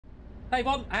Hey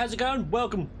everyone, how's it going?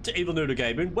 Welcome to Evil Noodle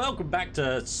Gaming. Welcome back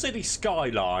to Cities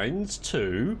Skylines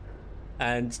 2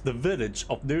 and the village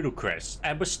of Noodle Crest.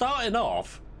 And we're starting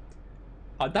off.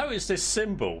 I noticed this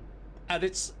symbol and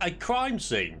it's a crime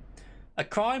scene. A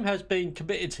crime has been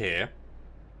committed here.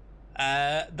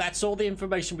 That's all the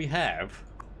information we have.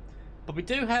 But we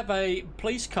do have a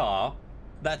police car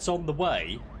that's on the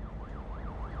way.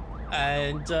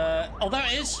 And, oh, there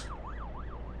it is.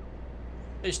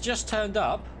 It's just turned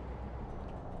up.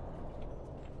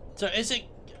 So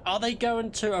are they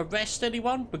going to arrest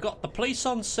anyone? We've got the police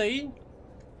on scene.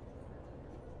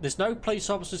 There's no police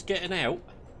officers getting out.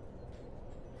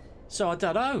 So I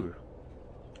don't know.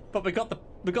 But we got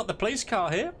the police car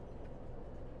here.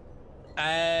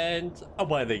 And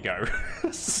away they go.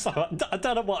 So I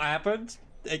don't know what happened.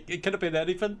 It could have been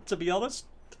anything, to be honest.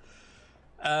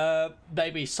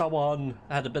 Maybe someone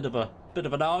had a bit of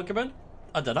an argument.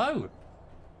 I don't know.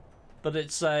 But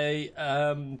it's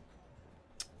a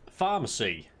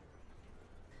pharmacy.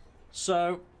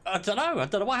 So I don't know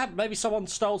what happened. Maybe someone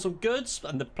stole some goods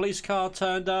and the police car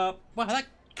turned up. Well,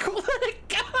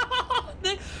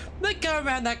 they go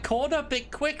around that corner a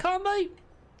bit quick, aren't they?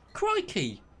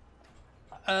 Crikey.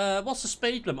 What's the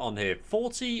speed limit on here?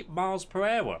 40 miles per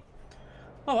hour.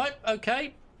 Alright,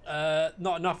 okay.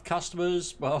 Not enough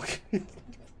customers. Well,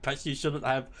 perhaps you shouldn't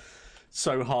have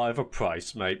so high of a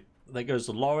price, mate. There goes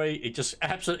the lorry. It just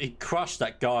absolutely crushed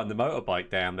that guy on the motorbike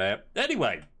down there.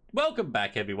 Anyway, welcome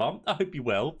back, everyone. I hope you're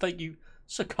well. Thank you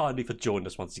so kindly for joining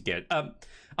us once again.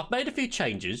 I've made a few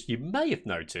changes. You may have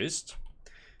noticed.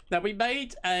 Now, we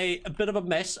made a bit of a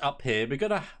mess up here.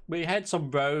 We had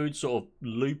some roads sort of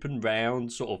looping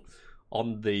round, sort of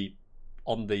on the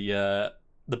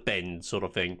bend sort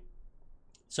of thing.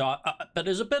 So, but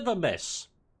there's a bit of a mess,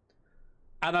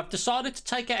 and I've decided to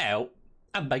take it out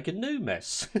and make a new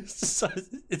mess. So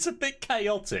it's a bit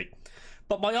chaotic.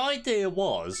 But my idea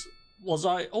was we've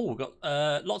got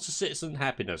lots of citizen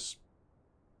happiness.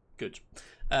 Good.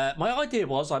 My idea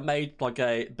was I made like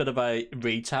a bit of a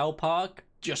retail park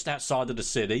just outside of the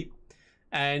city.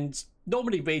 And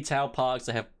normally retail parks,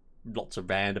 they have lots of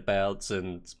roundabouts,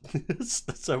 and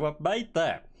so I've made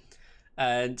that.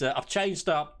 And I've changed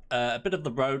up a bit of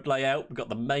the road layout. We've got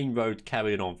the main road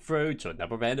carrying on through to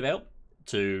another roundabout,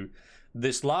 to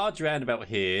this large roundabout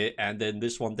here, and then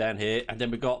this one down here, and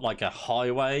then we've got like a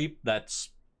highway that's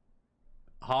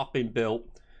half been built.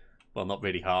 Well, not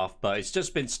really half, but it's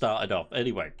just been started off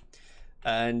anyway.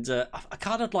 And I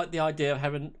kind of like the idea of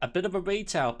having a bit of a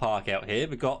retail park out here.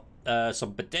 We've got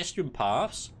some pedestrian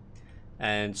paths,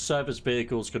 and service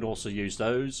vehicles can also use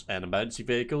those, and emergency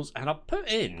vehicles. And I've put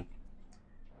in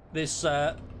this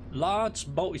large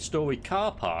multi-story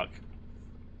car park,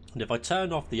 and if I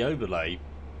turn off the overlay,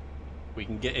 we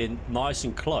can get in nice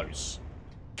and close.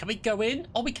 Can we go in?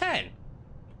 Oh, we can.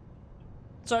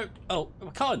 So,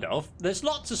 kind of. There's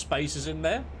lots of spaces in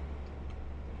there.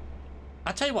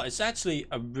 I tell you what, it's actually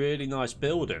a really nice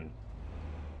building.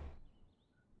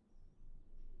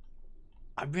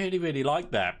 I really, really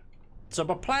like that. So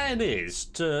my plan is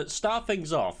to start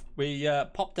things off. We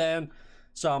pop down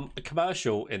some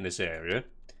commercial in this area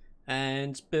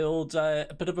and build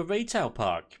a bit of a retail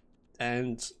park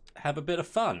and have a bit of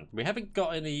fun. We haven't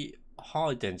got any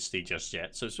high density just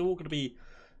yet, so it's all going to be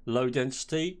low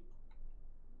density,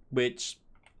 which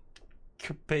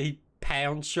could be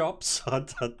pound shops. I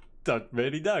don't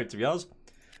really know, to be honest.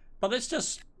 But let's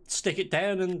just stick it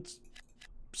down and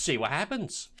see what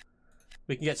happens.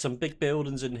 We can get some big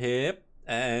buildings in here,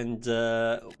 and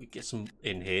we get some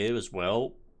in here as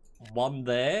well. One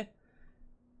there,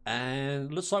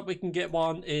 and looks like we can get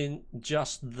one in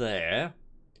just there.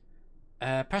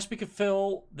 Perhaps we could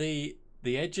fill the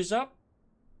edges up.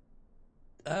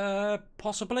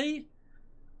 Possibly.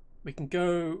 We can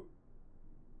go.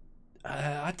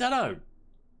 I don't know.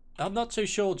 I'm not too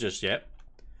sure just yet.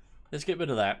 Let's get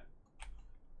rid of that.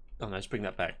 Oh no, let's bring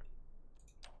that back.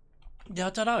 Yeah, I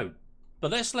don't know. But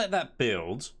let's let that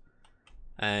build.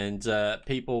 And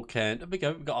people can. There we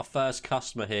go. We've got our first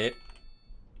customer here.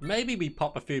 Maybe we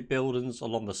pop a few buildings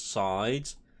along the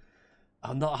sides.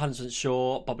 I'm not 100%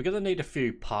 sure, but we're going to need a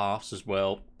few paths as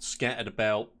well, scattered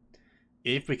about,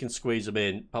 if we can squeeze them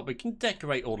in. But we can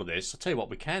decorate all of this. I'll tell you what,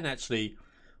 we can actually,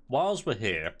 whilst we're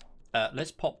here,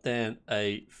 let's pop down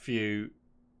a few.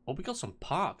 Oh, we got some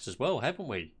parks as well, haven't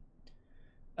we?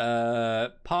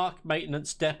 Park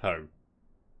maintenance depot.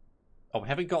 Oh, we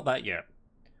haven't got that yet.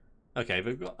 Okay,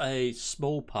 we've got a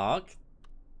small park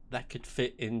that could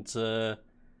fit into.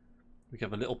 We could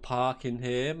have a little park in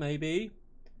here, maybe.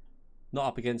 Not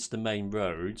up against the main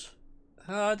road.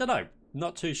 I don't know.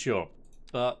 Not too sure.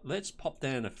 But let's pop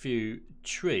down a few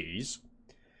trees.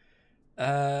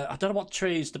 I don't know what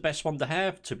tree is the best one to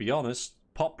have, to be honest.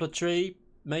 Poplar tree,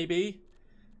 maybe.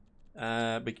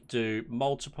 We could do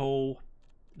multiple.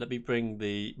 Let me bring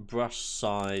the brush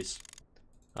size,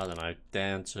 I don't know,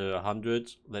 down to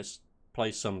 100. Let's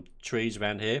place some trees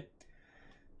around here.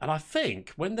 And I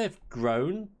think when they've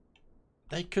grown,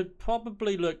 they could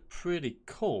probably look pretty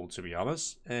cool, to be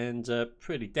honest, and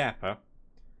pretty dapper.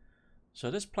 So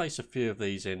let's place a few of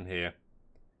these in here.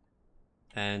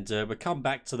 And we'll come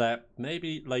back to that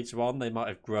maybe later on. They might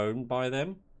have grown by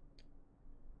then.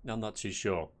 I'm not too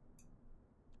sure.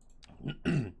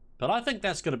 But I think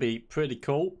that's going to be pretty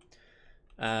cool.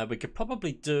 We could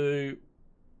probably do...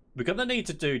 We're going to need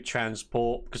to do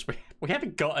transport because we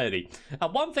haven't got any.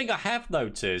 And one thing I have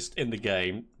noticed in the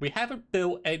game, we haven't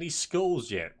built any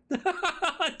schools yet.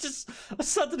 I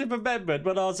suddenly remembered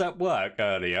when I was at work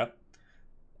earlier.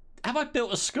 Have I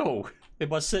built a school in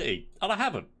my city? And I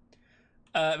haven't.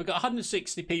 We've got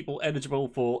 160 people eligible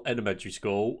for elementary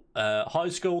school. High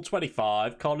school,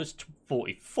 25. College,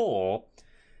 44.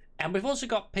 And we've also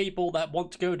got people that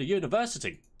want to go to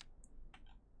university.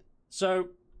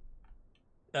 So...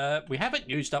 we haven't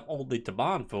used up all the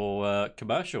demand for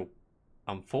commercial,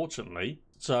 unfortunately.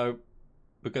 So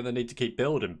we're going to need to keep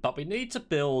building. But we need to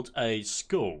build a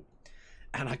school.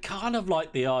 And I kind of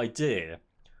like the idea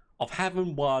of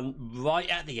having one right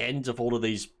at the end of all of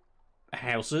these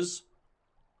houses.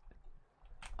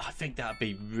 I think that would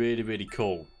be really, really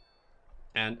cool.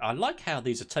 And I like how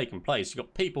these are taking place. You've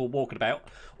got people walking about.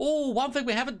 Oh, one thing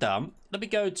we haven't done. Let me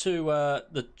go to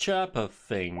the chirper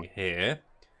thing here.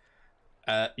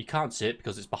 You can't see it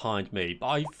because it's behind me, but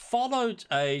I followed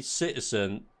a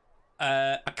citizen.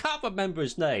 I can't remember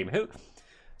his name. Who?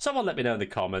 Someone let me know in the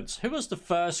comments. Who was the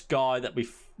first guy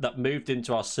that moved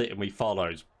into our city and we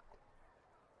followed?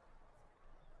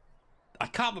 I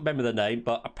can't remember the name,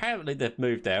 but apparently they've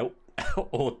moved out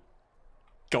or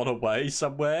gone away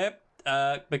somewhere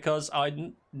because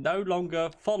I no longer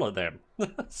follow them.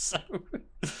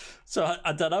 so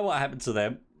I don't know what happened to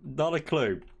them. Not a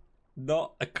clue.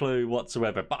 Not a clue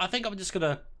whatsoever. But I think I'm just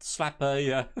gonna slap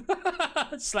a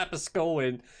slap a skull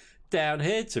in down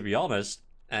here, to be honest,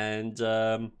 and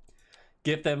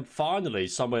give them finally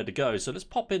somewhere to go. So let's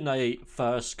pop in a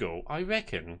first school. I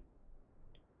reckon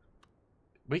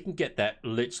we can get that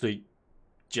literally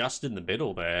just in the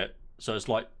middle there. So it's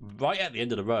like right at the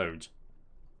end of the road.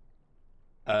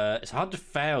 It's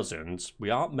 100,000. We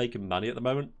aren't making money at the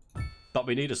moment, but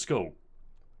we need a school.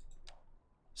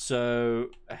 So,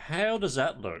 how does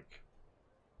that look?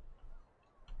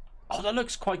 Oh, that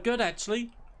looks quite good,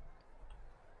 actually.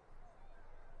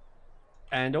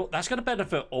 And that's going to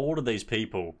benefit all of these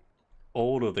people.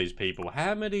 All of these people.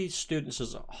 How many students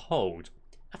does it hold?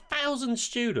 1,000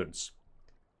 students.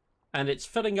 And it's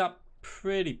filling up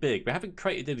pretty big. We haven't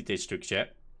created any districts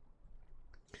yet.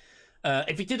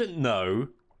 If you didn't know,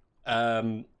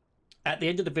 at the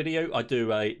end of the video, I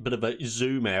do a bit of a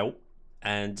zoom out.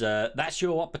 And that's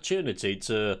your opportunity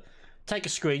to take a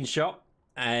screenshot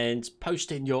and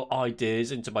post in your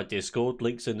ideas into my Discord.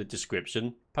 Links in the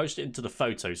description. Post it into the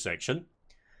photo section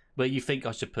where you think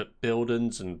I should put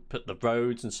buildings and put the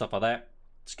roads and stuff like that.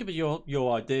 Just give me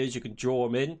your ideas. You can draw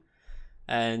them in.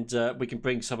 And we can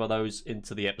bring some of those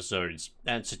into the episodes.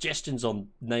 And suggestions on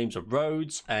names of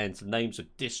roads and names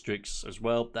of districts as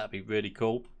well. That'd be really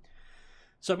cool.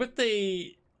 So with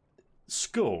the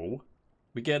school...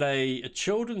 we get a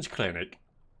children's clinic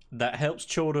that helps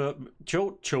children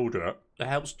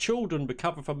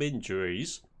recover from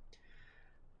injuries.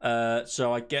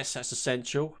 So I guess that's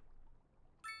essential.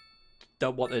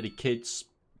 Don't want any kids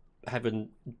having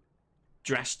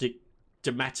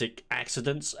dramatic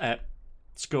accidents at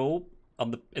school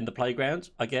in the playground,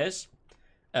 I guess.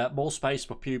 More space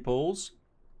for pupils.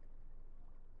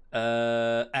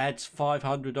 Adds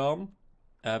 500 on.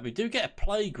 We do get a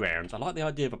playground. I like the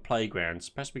idea of a playground.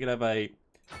 Perhaps we could have a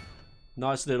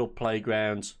nice little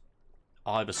playground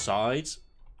either side.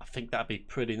 I think that'd be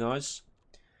pretty nice.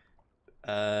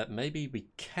 Maybe we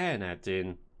can add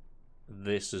in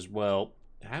this as well.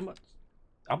 How much?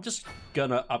 I'm just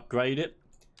gonna upgrade it.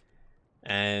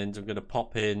 And I'm gonna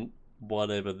pop in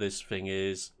whatever this thing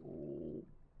is.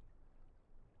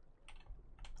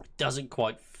 It doesn't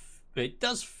quite... it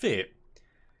does fit.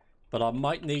 But I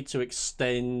might need to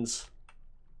extend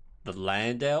the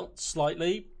land out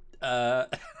slightly.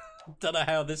 Don't know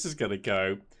how this is going to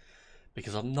go.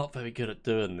 Because I'm not very good at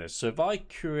doing this. So if I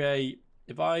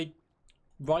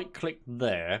right click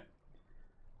there.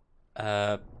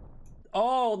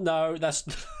 Oh no, that's...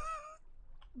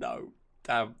 no,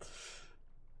 damn.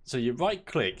 So you right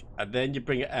click and then you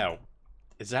bring it out.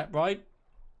 Is that right?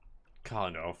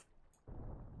 Kind of.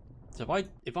 So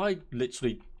if I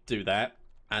literally do that,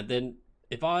 and then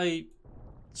if I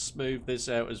smooth this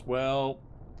out as well.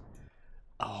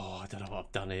 Oh, I don't know what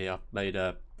I've done here. I've made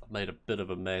a bit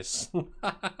of a mess.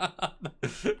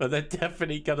 But they're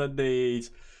definitely gonna need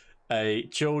a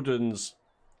children's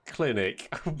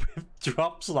clinic with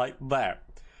drops like that.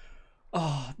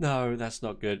 Oh no, that's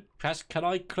not good. Perhaps, can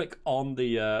I click on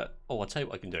the oh, I'll tell you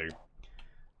what I can do.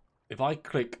 If I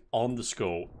click on the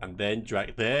school and then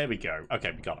drag, there we go. Okay,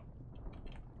 we got it.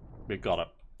 We've got a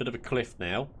bit of a cliff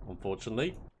now,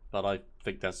 unfortunately, but I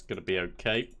think that's going to be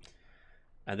okay.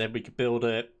 And then we can build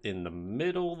it in the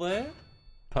middle there.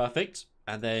 Perfect.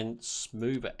 And then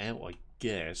smooth it out, I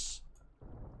guess.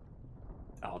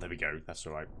 Oh, there we go. That's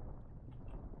all right.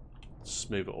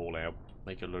 Smooth it all out.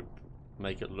 Make it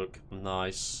look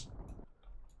nice.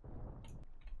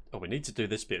 Oh, we need to do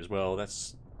this bit as well.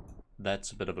 That's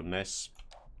a bit of a mess.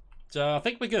 So I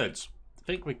think we're good.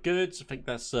 I think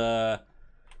that's oh.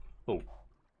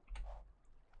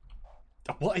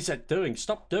 What is that doing?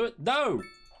 Stop doing it. No!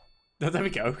 Oh, there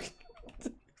we go.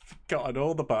 Forgotten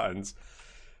all the buttons.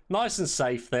 Nice and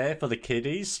safe there for the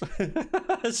kiddies.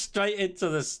 straight into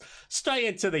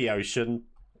the ocean.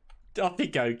 Off you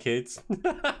go, kids.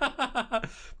 I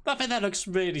think that looks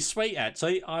really sweet,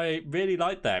 actually. I really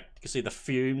like that. You can see the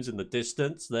fumes in the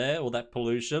distance there, all that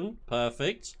pollution.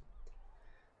 Perfect.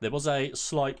 There was a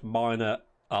slight minor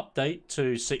update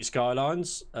to Cities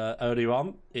Skylines earlier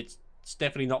on. It's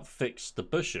definitely not fixed the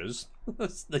bushes.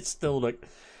 They still look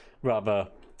rather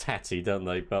tatty, don't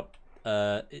they? But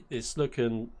it's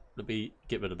looking... Let me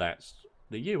get rid of that.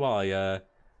 The UI...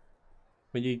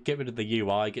 when you get rid of the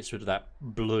UI, it gets rid of that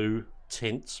blue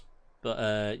tint.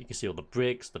 But you can see all the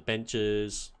bricks, the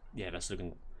benches. Yeah, that's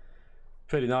looking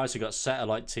pretty nice. We've got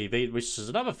satellite TV, which is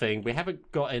another thing. We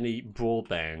haven't got any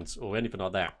broadband or anything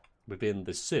like that within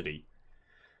the city.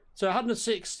 So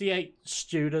 168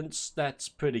 students, that's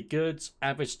pretty good.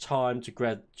 Average time to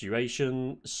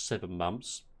graduation, 7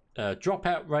 months.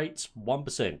 Dropout rate,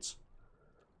 1%.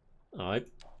 Alright,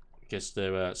 I guess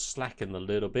they're slacking a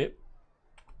little bit.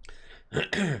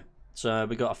 So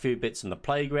we got a few bits in the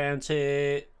playground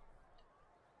here.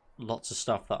 Lots of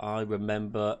stuff that I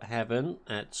remember having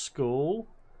at school.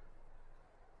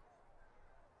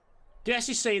 Do you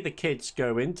actually see the kids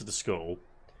go into the school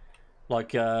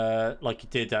like you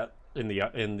did in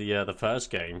the first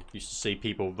game? You used to see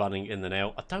people running in and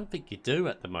out. I don't think you do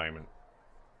at the moment.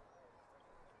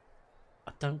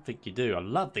 I don't think you do. I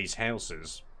love these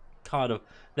houses. Kind of,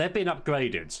 they've been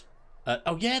upgraded.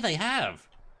 Oh yeah, they have.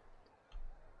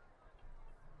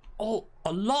 Oh,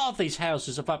 a lot of these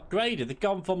houses have upgraded. They've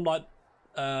gone from like,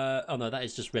 oh no, that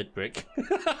is just red brick.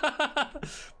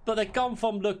 But they've gone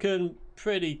from looking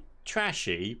pretty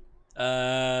trashy.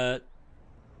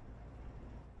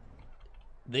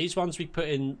 These ones we put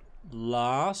in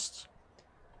last.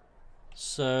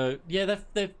 So yeah,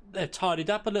 they've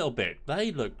tidied up a little bit.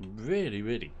 They look really,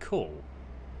 really cool.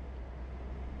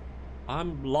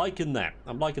 I'm liking that.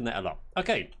 I'm liking that a lot.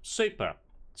 Okay, super.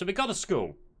 So we got a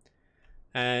school.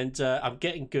 And I'm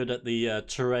getting good at the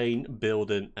terrain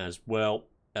building as well.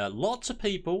 Lots of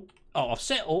people. Oh, I've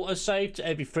set autosave to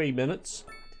every 3 minutes.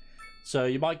 So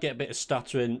you might get a bit of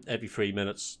stuttering every 3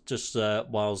 minutes. Just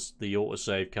whilst the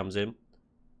autosave comes in.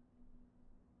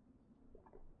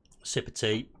 Sip of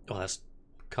tea. Oh, that's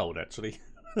cold actually.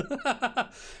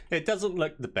 It doesn't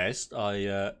look the best.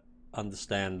 I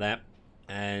understand that.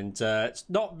 And it's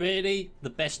not really the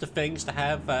best of things to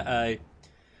have at a...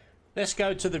 Let's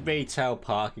go to the retail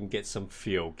park and get some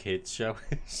fuel, kids, shall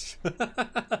we?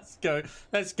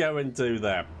 Let's go and do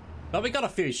that. But we got a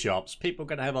few shops. People are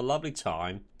going to have a lovely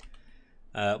time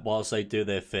whilst they do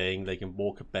their thing. They can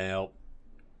walk about.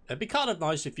 It'd be kind of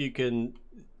nice if you can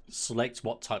select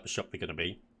what type of shop they're going to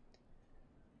be.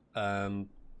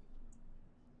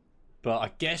 But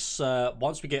I guess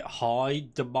once we get high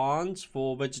demand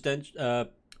for residential...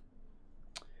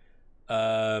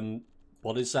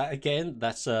 what is that again?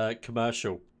 That's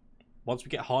commercial. Once we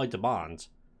get high demand.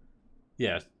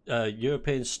 Yeah,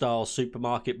 European style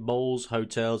supermarket, malls,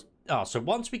 hotels. Ah, so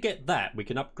once we get that, we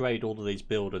can upgrade all of these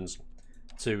buildings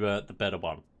to the better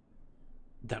one.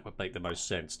 That would make the most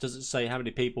sense. Does it say how many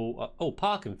people... oh,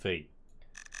 parking fee.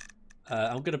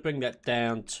 I'm going to bring that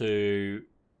down to...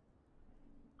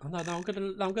 Oh, no, I'm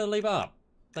gonna leave it up.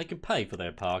 They can pay for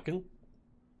their parking.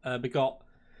 We got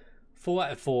 4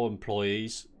 out of 4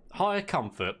 employees. Higher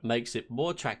comfort makes it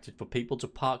more attractive for people to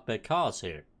park their cars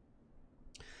here.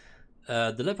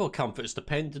 The level of comfort is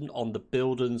dependent on the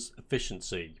building's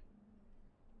efficiency.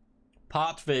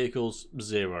 Parked vehicles,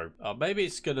 0. Maybe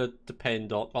it's going to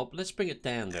depend on... Oh, let's bring it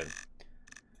down then.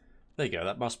 There you go.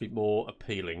 That must be more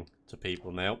appealing to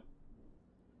people now.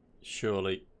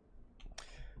 Surely.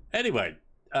 Anyway,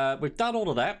 we've done all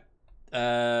of that.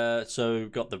 So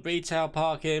we've got the retail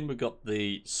park in, we've got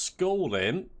the school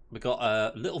in, we've got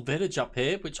a little village up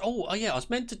here, which, oh yeah, I was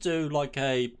meant to do like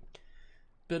a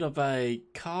bit of a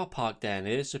car park down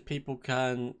here so people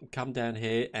can come down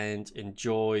here and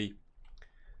enjoy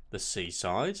the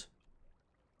seaside.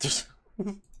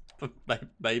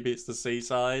 Maybe it's the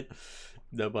seaside.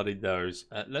 Nobody knows.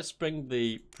 Let's bring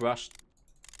the brush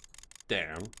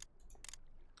down.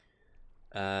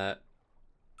 Now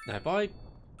if I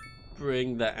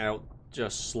bring that out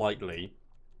just slightly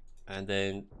and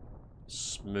then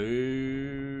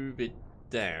smooth it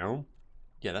down.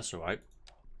 Yeah, that's all right.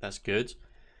 That's good.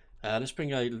 Let's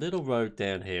bring a little road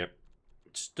down here.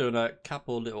 Just doing a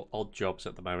couple little odd jobs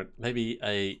at the moment. Maybe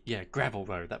a, yeah, gravel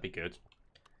road. That'd be good.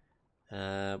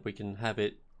 We can have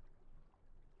it.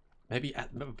 Maybe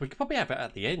we could probably have it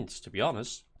at the end, to be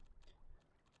honest.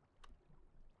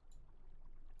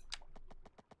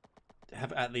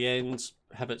 Have it at the end.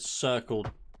 Have it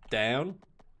circled down.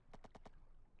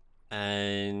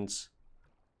 And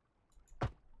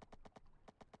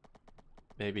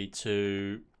maybe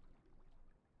to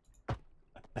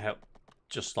about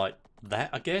just like that,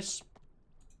 I guess.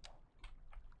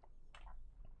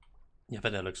 Yeah,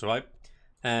 but that looks alright.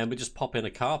 And we just pop in a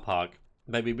car park.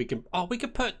 Maybe we can, oh, we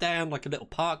could put down like a little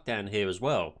park down here as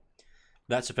well.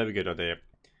 That's a very good idea.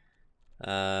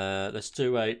 Let's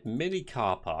do a mini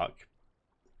car park.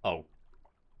 Oh,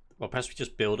 well, perhaps we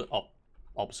just build it up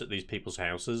opposite these people's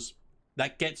houses.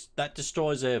 That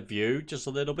destroys their view just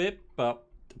a little bit, but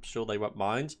I'm sure they won't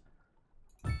mind.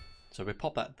 So we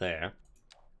pop that there.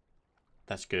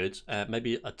 That's good.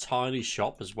 Maybe a tiny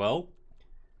shop as well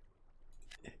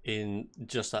in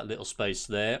just that little space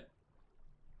there.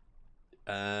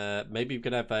 Maybe we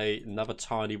can have another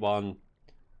tiny one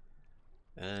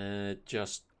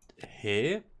just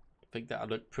here. I think that'll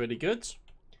look pretty good.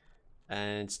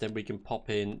 And then we can pop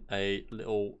in a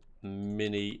little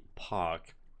mini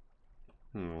park.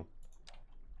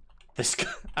 This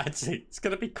actually, it's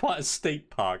going to be quite a steep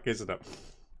park, isn't it?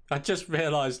 I just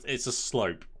realised it's a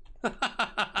slope.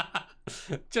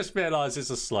 Just realised it's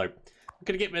a slope. I'm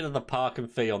going to get rid of the parking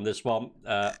fee on this one.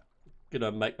 I'll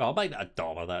make that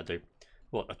 $1. That'll do.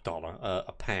 What, $1?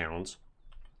 A pound.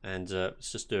 And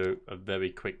let's just do a very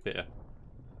quick bit of...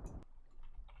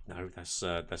 No,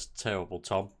 that's terrible,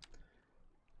 Tom.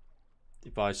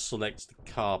 If I select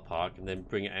the car park and then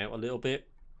bring it out a little bit.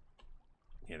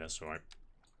 Yeah, that's all right.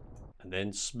 And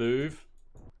then smooth.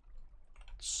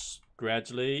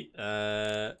 Gradually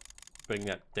bring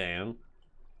that down.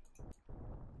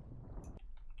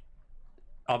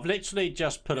 I've literally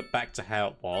just put it back to how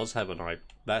it was, haven't I?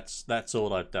 That's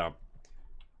all I've done.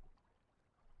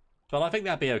 But I think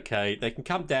that'd be okay. They can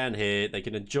come down here. They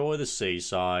can enjoy the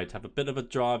seaside. Have a bit of a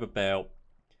drive about.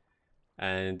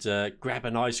 And grab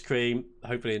an ice cream.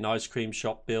 Hopefully an ice cream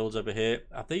shop builds over here.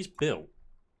 Are these built?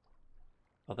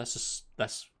 Oh, that's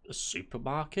a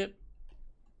supermarket?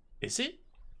 Is it?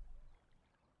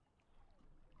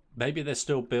 Maybe they're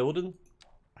still building.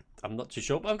 I'm not too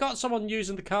sure. But I've got someone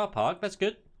using the car park. That's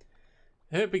good.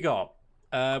 Who have we got?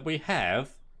 We have...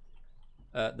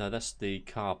 no, that's the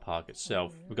car park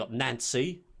itself. We've got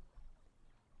Nancy.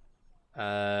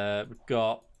 We've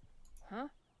got... Huh?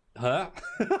 Her?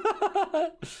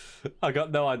 I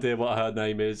got no idea what her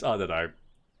name is. I don't know.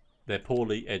 They're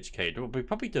poorly educated. Well, we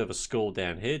probably do have a school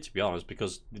down here, to be honest,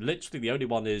 because literally the only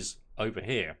one is over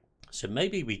here. So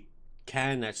maybe we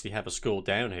can actually have a school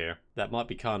down here. That might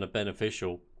be kind of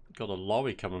beneficial. Got a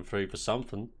lorry coming through for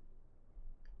something.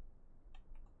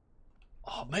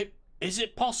 Oh, maybe... Is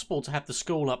it possible to have the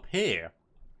school up here?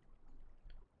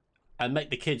 And make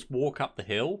the kids walk up the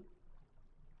hill?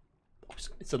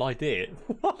 It's an idea.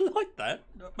 I like that.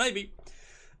 Maybe.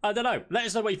 I don't know. Let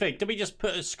us know what you think. Do we just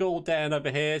put a school down over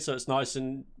here so it's nice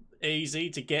and easy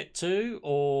to get to?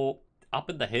 Or up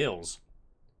in the hills?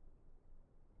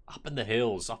 Up in the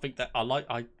hills. I think that I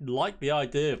like the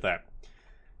idea of that.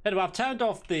 Anyway, I've turned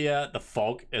off the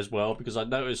fog as well because I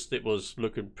noticed it was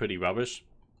looking pretty rubbish.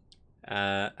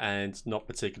 And not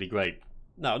particularly great.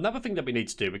 Now, another thing that we need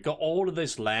to do, we've got all of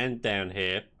this land down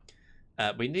here.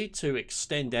 We need to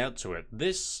extend out to it.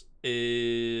 This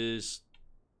is...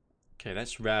 Okay,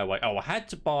 that's railway. Oh, I had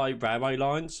to buy railway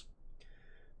lines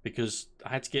because I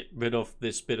had to get rid of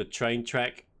this bit of train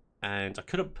track and I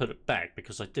couldn't put it back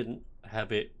because I didn't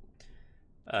have it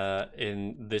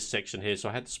in this section here. So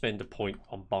I had to spend a point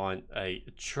on buying a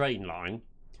train line.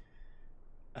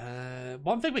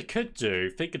 One thing we could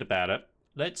do, thinking about it,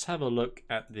 let's have a look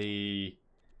at the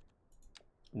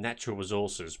natural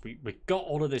resources. We've got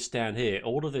all of this down here,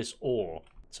 all of this ore.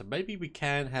 So maybe we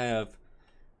can have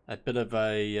a bit of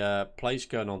a place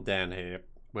going on down here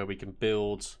where we can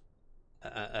build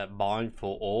a mine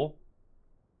for ore.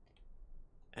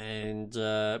 And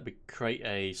we create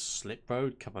a slip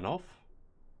road coming off.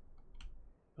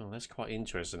 Oh, that's quite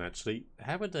interesting, actually.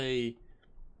 How would they...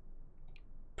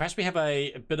 Perhaps we have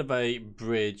a bit of a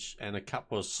bridge and a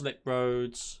couple of slip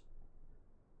roads.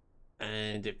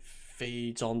 And it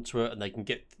feeds onto it and they can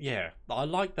get... Yeah, I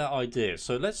like that idea.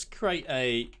 So let's create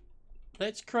a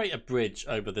bridge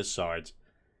over this side.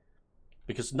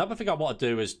 Because another thing I want to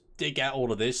do is dig out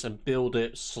all of this and build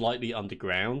it slightly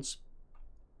underground.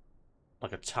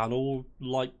 Like a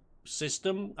tunnel-like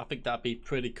system. I think that'd be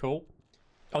pretty cool.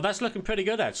 Oh, that's looking pretty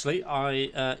good, actually.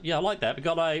 Yeah, I like that. We've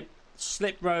got a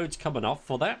slip road coming off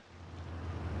for that.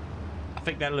 I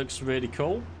think that looks really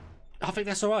cool. I think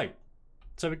that's all right.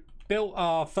 So we built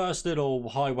our first little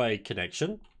highway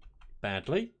connection.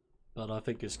 Badly. But I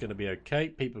think it's going to be okay.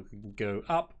 People can go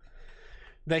up.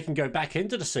 They can go back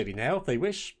into the city now if they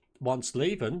wish. Once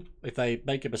leaving, if they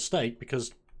make a mistake.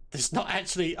 Because there's not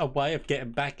actually a way of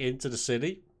getting back into the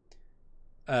city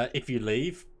if you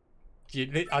leave.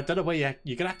 I don't know where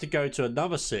you're going to have to go to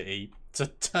another city to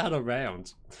turn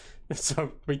around.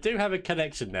 So we do have a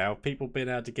connection now. People being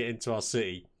able to get into our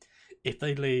city if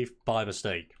they leave by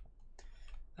mistake.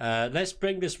 Let's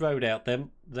bring this road out then.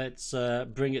 Let's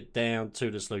bring it down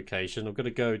to this location. I'm going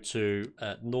to go to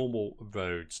normal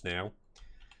roads now.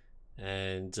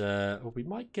 And we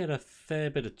might get a fair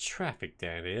bit of traffic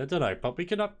down here. I don't know, but we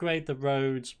can upgrade the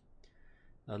roads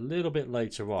a little bit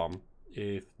later on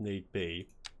if need be.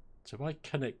 So if I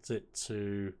connect it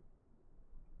to...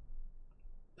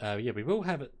 yeah, we will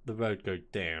have the road go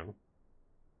down.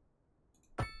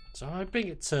 So I bring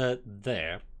it to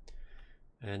there.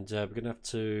 And we're going to have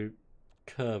to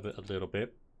curve it a little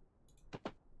bit.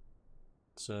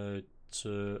 So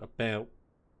to about...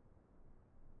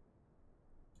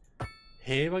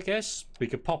 here, I guess. We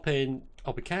could pop in...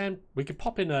 oh, we could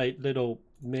pop in a little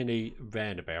mini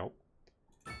roundabout.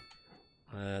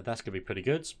 That's going to be pretty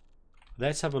good.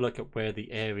 Let's have a look at where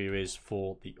the area is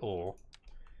for the ore.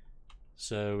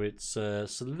 So it's a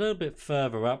little bit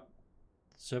further up.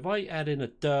 So if I add in a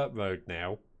dirt road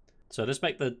now. So let's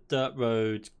make the dirt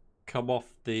road come off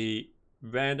the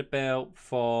roundabout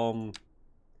from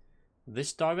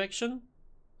this direction.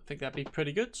 I think that'd be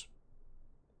pretty good.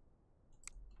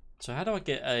 So how do I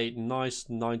get a nice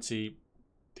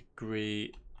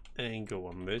 90-degree angle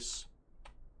on this?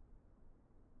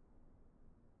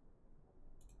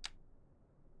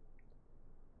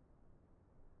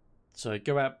 So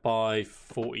go out by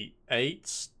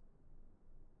 48.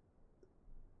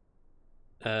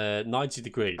 90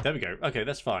 degree. There we go. Okay,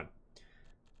 that's fine.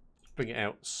 Bring it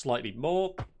out slightly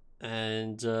more.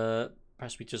 And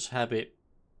perhaps we just have it...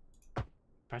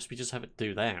 perhaps we just have it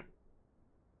do that.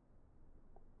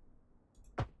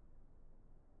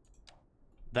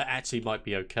 That actually might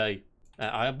be okay.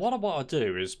 What I want to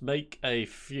do is make a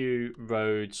few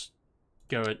roads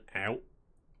going out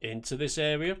into this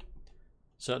area.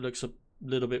 So it looks a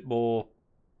little bit more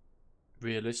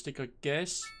realistic, I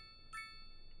guess.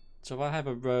 So if I have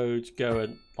a road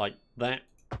going like that,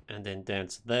 and then down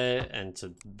to there, and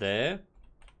to there.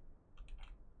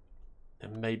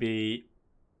 And maybe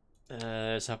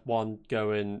let's have one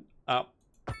going up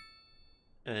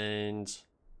and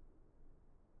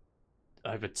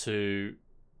over to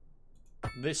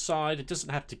this side. It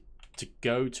doesn't have to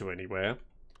go to anywhere.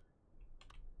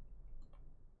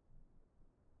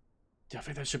 I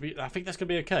think that should be... I think that's gonna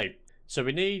be okay. So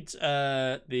we need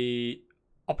the...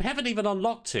 oh, we haven't even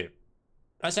unlocked it.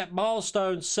 That's at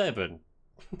milestone 7.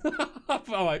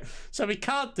 Alright, so we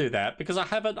can't do that because I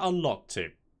haven't unlocked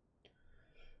it.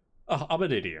 Oh, I'm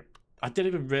an idiot. I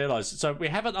didn't even realise. So we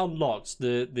haven't unlocked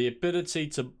the ability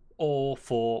to ore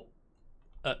for...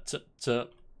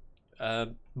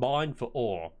 mine for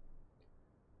ore.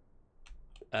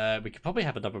 We could probably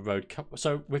have another road...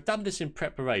 so we've done this in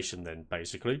preparation then,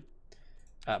 basically.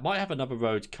 Might have another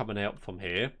road coming out from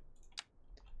here.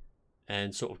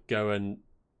 And sort of going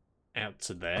out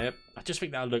to there. I just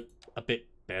think that'll look a bit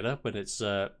better when it's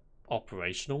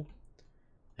operational.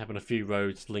 Having a few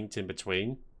roads linked in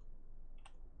between.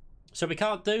 So we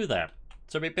can't do that.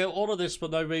 So we built all of this for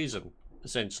no reason,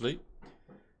 essentially.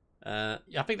 Yeah,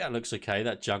 I think that looks okay,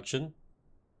 that junction.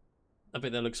 I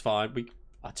think that looks fine.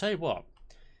 I'll tell you what.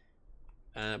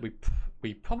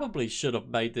 We probably should have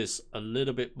made this a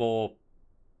little bit more...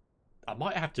 I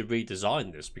might have to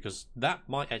redesign this because that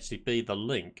might actually be the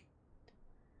link.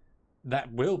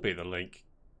 That will be the link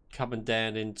coming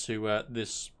down into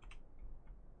this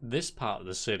part of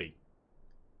the city.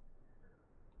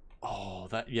 Oh,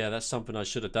 that's something I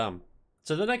should have done.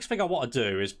 So the next thing I want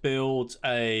to do is build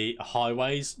a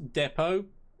highways depot.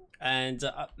 And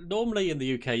normally in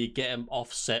the UK you get them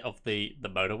offset of the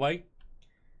motorway.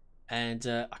 And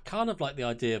I kind of like the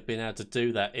idea of being able to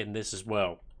do that in this as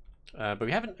well. But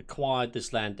we haven't acquired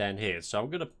this land down here. So I'm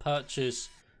going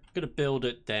to build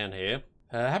it down here.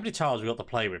 How many tiles we got to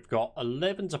play with? We've got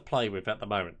 11 to play with at the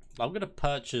moment. I'm going to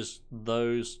purchase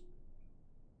those.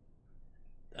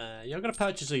 Yeah, I'm going to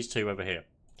purchase these two over here.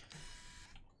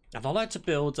 And I'd like to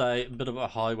build a bit of a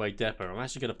highway depot. I'm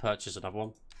actually going to purchase another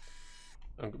one.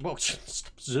 Well,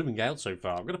 stop zooming out so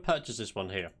far. I'm going to purchase this one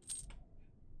here.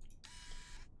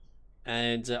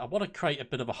 And I want to create a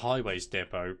bit of a highways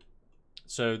depot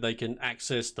so they can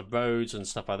access the roads and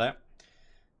stuff like that.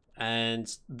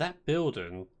 And that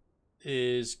building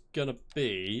is going to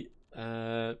be...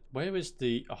 where is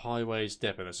the highways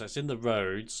depot? So it's in the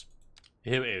roads.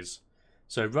 Here it is.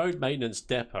 So road maintenance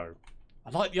depot. I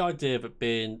like the idea of it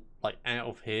being like out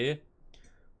of here.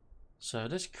 So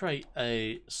let's create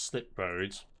a slip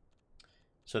road.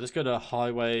 So let's go to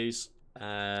highways.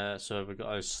 So we've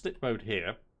got a slip road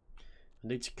here. I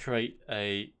need to create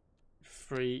a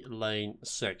 3-lane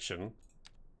section.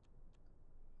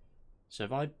 So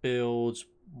if I build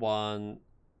one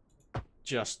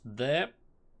just there,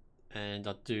 and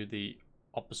I do the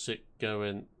opposite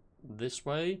going this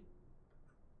way.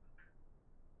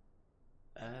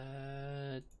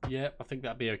 Yeah, I think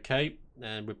that'd be okay.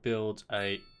 And we build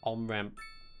a on-ramp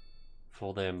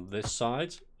for them this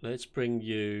side. Let's bring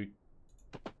you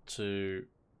to...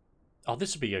 Oh,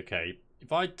 this would be okay.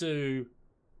 If I do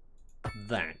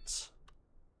that,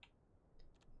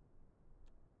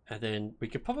 and then we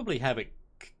could probably have it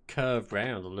curve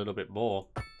round a little bit more.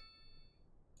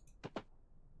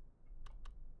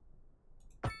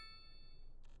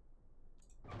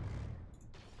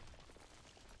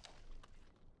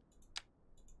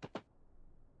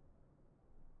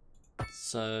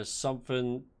 So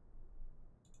something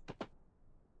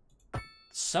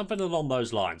along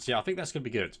those lines. Yeah, I think that's going to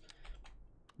be good.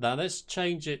 Now let's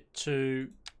change it to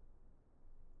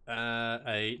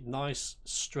a nice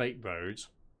straight road.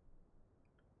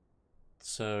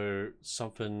 So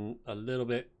something a little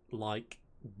bit like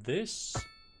this.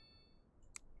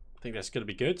 I think that's going to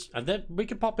be good. And then we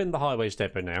can pop in the highways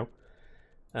depot now.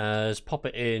 Let's pop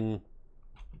it in.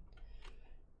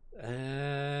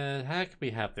 How can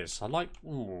we have this? I like.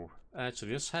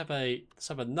 Actually, let's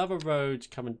have another road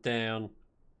coming down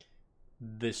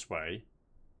this way.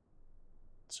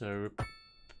 So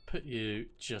put you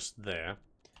just there.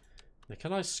 Now,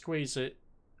 can I squeeze it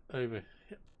over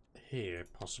here?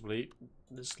 Possibly.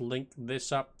 Let's link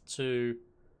this up to.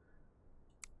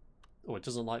 Oh, it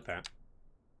doesn't like that.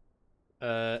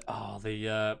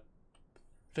 The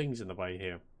thing's in the way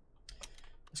here.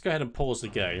 Let's go ahead and pause the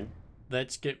game.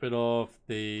 Let's get rid of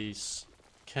these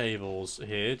cables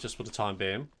here, just for the time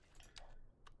being.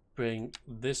 Bring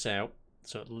this out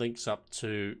so it links up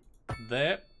to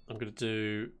there. I'm going to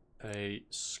do a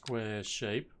square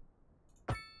shape.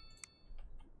 I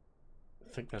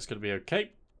think that's going to be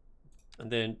okay.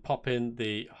 And then pop in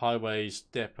the highways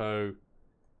depot.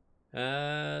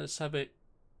 Let's have it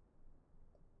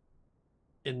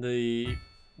in the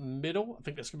middle. I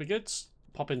think that's going to be good.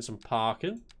 Pop in some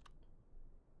parking.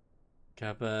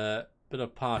 Have a bit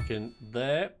of parking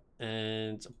there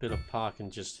and a bit of parking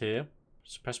just here.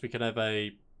 So perhaps we can have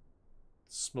a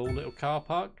small little car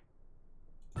park.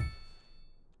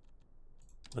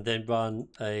 And then run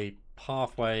a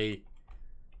pathway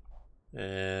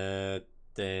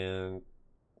down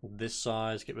this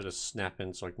side. Get rid of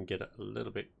snapping so I can get it a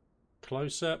little bit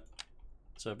closer.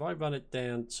 So if I run it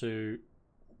down to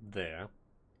there.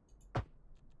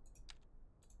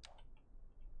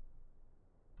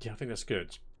 Yeah, I think that's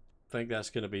good. I think that's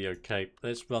going to be okay.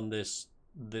 Let's run this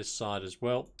side as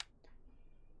well.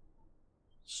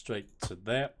 Straight to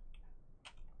there.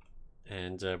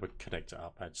 And we'll connect it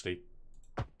up actually.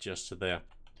 Just to there.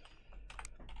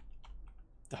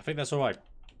 I think that's alright.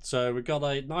 So we've got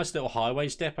a nice little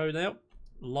highways depot now.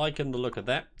 Liking the look of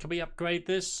that. Can we upgrade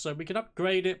this? So we can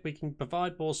upgrade it. We can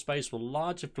provide more space for a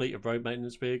larger fleet of road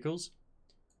maintenance vehicles.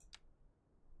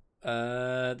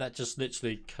 That just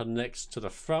literally connects to the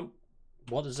front.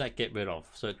 What does that get rid of?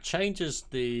 So it changes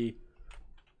the...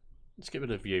 Let's get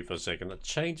rid of view for a second. It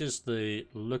changes the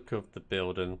look of the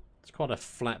building. It's quite a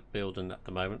flat building at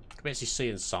the moment. Can we actually see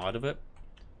inside of it?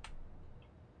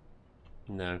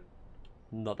 No.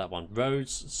 Not that one.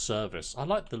 Roads service. I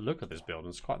like the look of this building.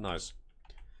 It's quite nice.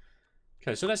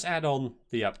 Okay, so let's add on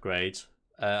the upgrade.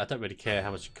 I don't really care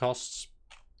how much it costs,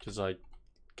 because I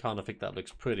kind of think that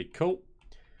looks pretty cool.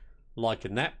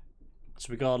 Liking that. So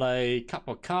we got a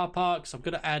couple of car parks. I'm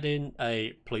going to add in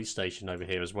a police station over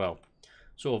here as well.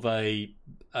 Sort of a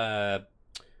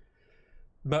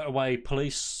motorway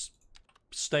police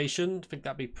station. I think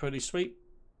that'd be pretty sweet.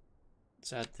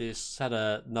 Let's add this. Add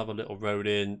another little road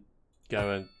in,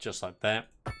 going just like that.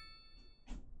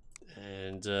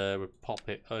 And we'll pop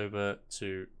it over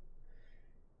to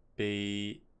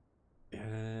be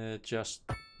just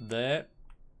there.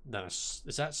 No, is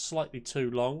that slightly too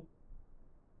long?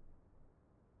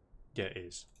 Yeah, it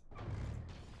is.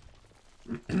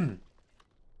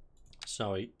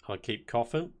 Sorry, I keep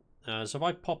coughing. So if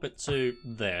I pop it to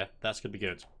there, that's going to be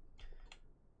good.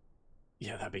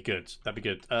 Yeah, that'd be good. That'd be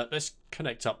good. Let's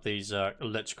connect up these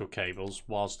electrical cables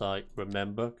whilst I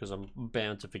remember, because I'm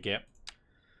bound to forget.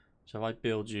 So if I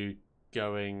build you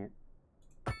going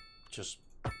just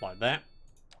like that,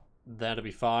 that'll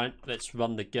be fine. Let's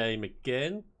run the game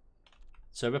again.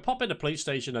 So we're popping a police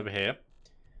station over here.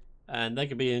 And they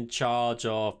can be in charge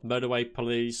of motorway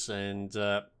police and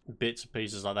bits and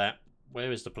pieces like that.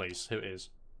 Where is the police? Here it is.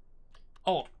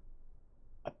 Oh,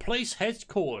 a police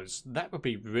headquarters. That would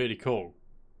be really cool.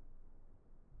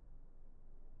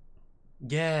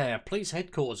 Yeah, police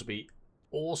headquarters would be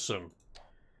awesome.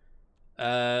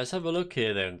 Let's have a look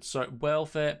here then. So,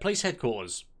 welfare, police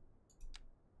headquarters.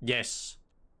 Yes.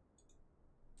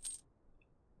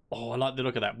 Oh, I like the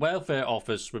look of that. Welfare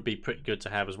office would be pretty good to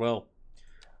have as well.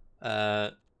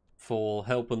 For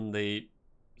helping the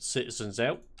citizens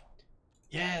out.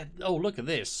 Yeah, oh, look at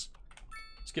this.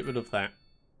 Let's get rid of that.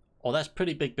 Oh, that's a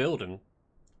pretty big building.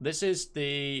 This is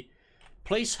the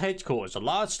police headquarters, a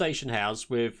large station house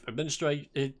with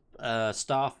administrative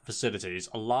staff facilities,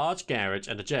 a large garage,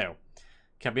 and a jail.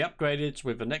 Can be upgraded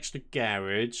with an extra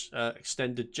garage,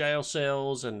 extended jail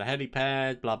cells, and a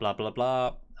helipad, blah, blah, blah,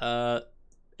 blah.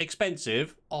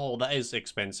 Expensive. Oh, that is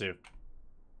expensive.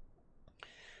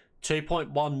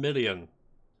 2.1 million.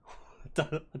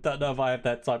 I don't know if I have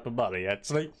that type of money,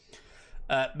 actually.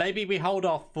 Maybe we hold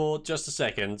off for just a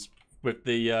second with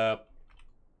the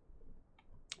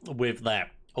with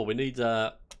that. Oh, we need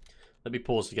let me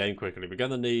pause the game quickly. We're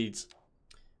gonna need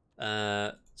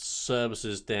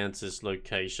services down to this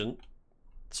location.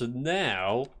 So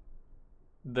now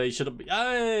they should be.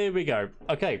 Oh, here we go.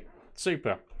 Okay,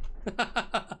 super.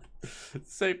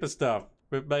 Super stuff.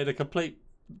 We've made a complete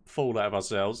fool out of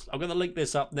ourselves. I'm going to link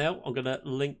this up now. I'm going to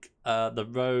link the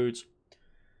road.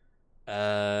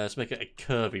 Let's make it a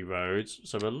curvy road.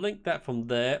 So we'll link that from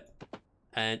there.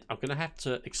 And I'm going to have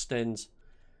to extend.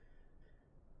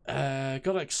 Got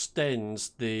to extend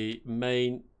the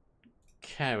main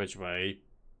carriageway.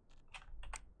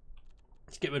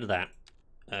 Let's get rid of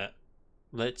that.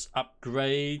 Let's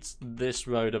upgrade this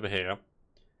road over here.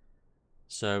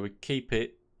 So we keep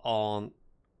it on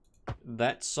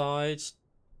that side.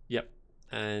 Yep,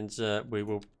 and we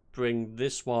will bring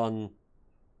this one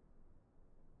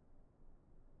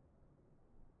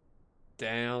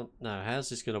down. No, how's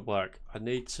this going to work? I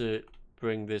need to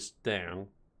bring this down.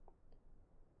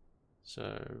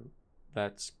 So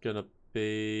that's going to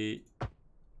be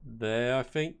there, I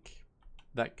think.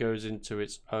 That goes into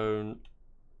its own...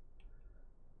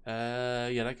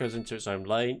 yeah, that goes into its own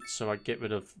lane. So I get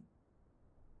rid of...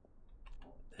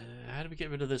 how do we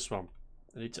get rid of this one?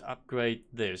 I need to upgrade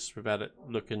this without it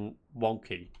looking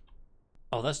wonky.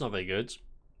 Oh, that's not very good.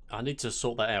 I need to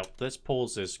sort that out. Let's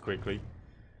pause this quickly.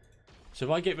 So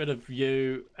if I get rid of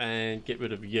you and get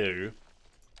rid of you,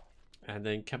 and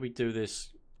then can we do this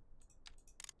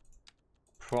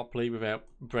properly without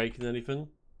breaking anything?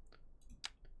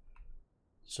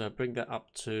 So bring that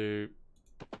up to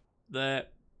there,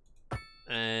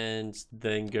 and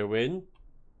then go in.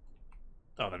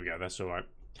 Oh, there we go. That's all right.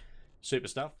 Super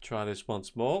stuff. Try this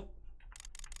once more.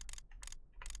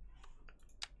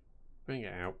 Bring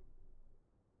it out.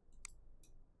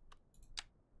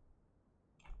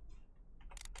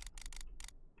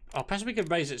 Oh, perhaps we can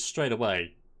raise it straight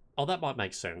away. Oh, that might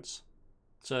make sense.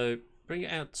 So bring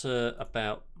it out to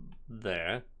about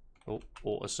there. Oh,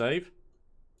 autosave.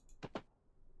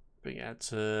 Bring it out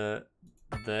to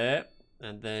there.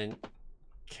 And then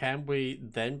can we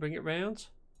then bring it round?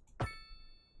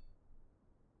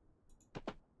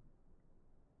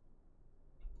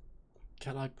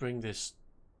 Can I bring this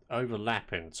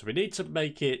overlapping? So we need to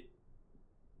make it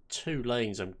 2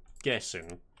 lanes, I'm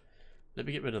guessing. Let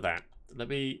me get rid of that. Let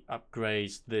me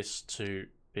upgrade this to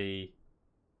be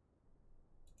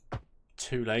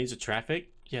 2 lanes of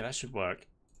traffic. Yeah, that should work.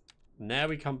 Now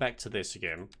we come back to this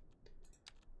again.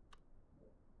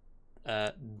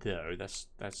 No, that's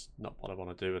not what I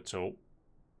want to do at all.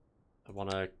 I want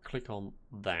to click on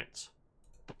that.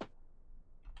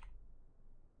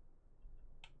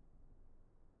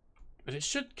 But it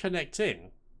should connect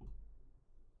in.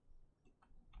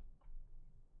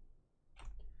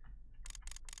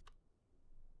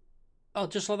 Oh,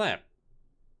 just like that.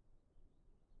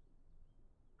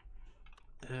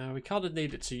 We kind of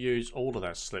need it to use all of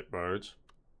that slip road.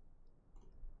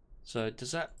 So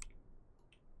does that...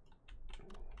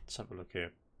 Let's have a look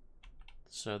here.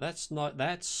 So that's not...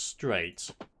 That's straight.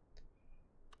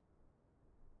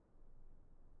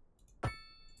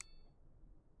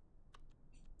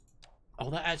 Oh,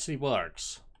 that actually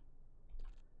works.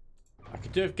 I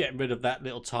could do with getting rid of that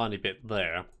little tiny bit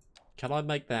there. Can I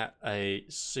make that a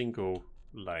single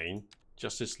lane?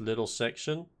 Just this little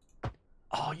section?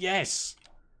 Oh, yes!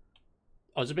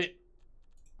 Oh, it's a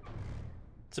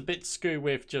bit screw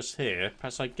with just here.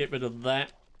 Perhaps I get rid of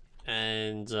that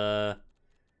and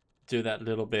do that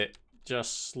little bit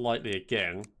just slightly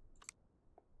again.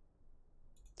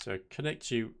 So connect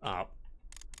you up.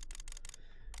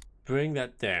 Bring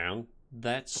that down.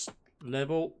 That's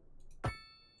level.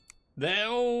 There,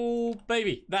 oh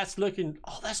baby, that's looking.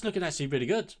 Oh, that's looking actually really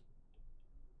good.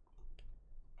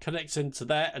 Connects into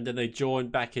that, and then they join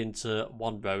back into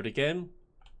one road again.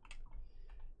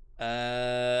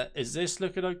 Is this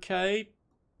looking okay?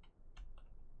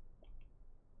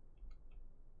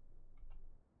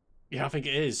 Yeah, I think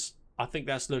it is. I think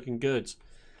that's looking good.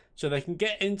 So they can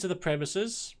get into the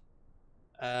premises.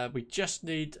 We just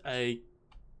need a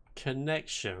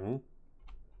connection.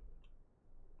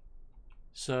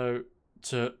 So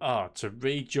to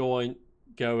rejoin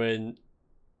going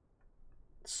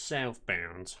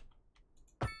southbound.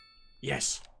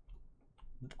 Yes.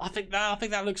 I think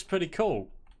that looks pretty cool.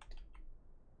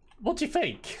 What do you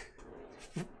think?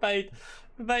 mate,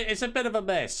 it's a bit of a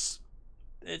mess.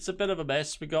 It's a bit of a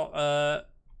mess. We got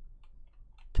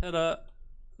pillar.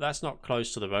 That's not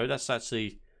close to the road. That's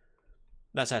actually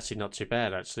not too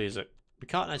bad, actually, is it? We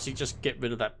can't actually just get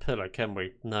rid of that pillar, can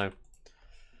we? No.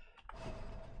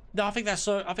 No, I think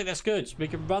that's good. We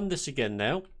can run this again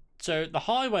now. So the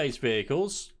highways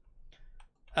vehicles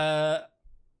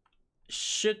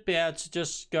should be able to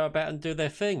just go about and do their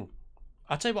thing.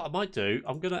 I'll tell you what I might do.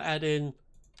 I'm going to add in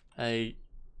a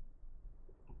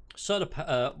solar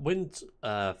wind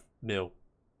mill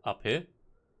up here.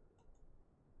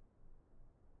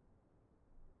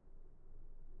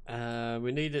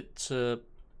 We need it to...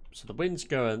 So the wind's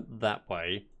going that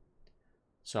way.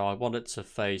 So I want it to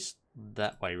face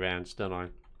that way round, don't I?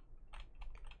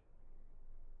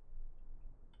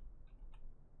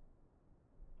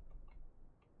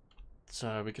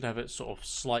 So we could have it sort of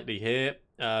slightly here.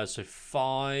 So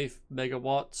 5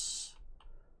 megawatts.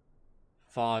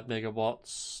 5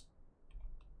 megawatts.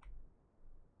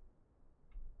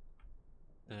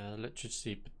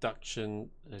 Electricity production.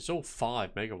 It's all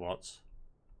 5 megawatts.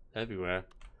 Everywhere.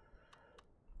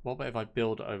 What about if I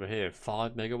build it over here?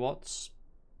 5 megawatts?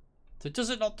 So does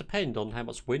it not depend on how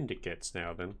much wind it gets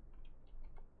now then?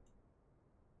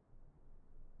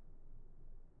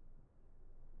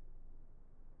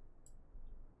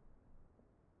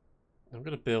 I'm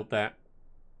going to build that.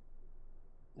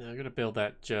 I'm going to build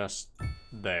that just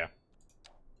there.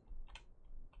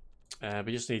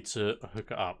 We just need to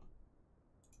hook it up.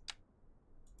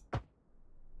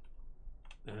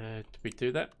 Did we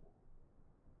do that?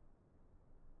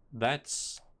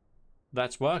 That's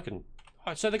working.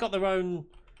 Alright, so they got their own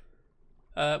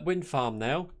wind farm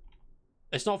now.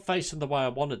 It's not facing the way I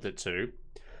wanted it to.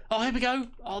 Oh, here we go.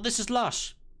 Oh, this is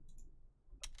lush.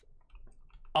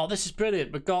 Oh, this is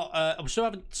brilliant. We've got... we still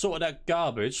haven't sorted out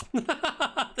garbage.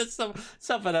 There's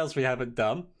something else we haven't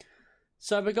done.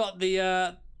 So we got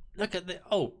the... look at the...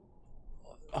 Oh,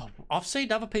 I've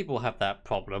seen other people have that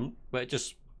problem where it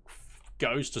just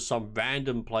goes to some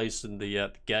random place in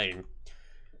the game.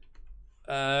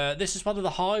 This is one of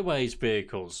the highways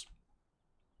vehicles.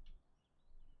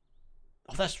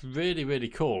 Oh, that's really, really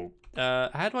cool.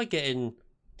 How do I get in?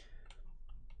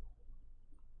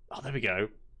 Oh, there we go.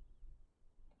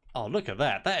 Oh, look at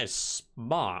that. That is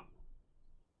smart.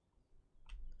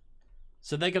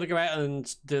 So they're going to go out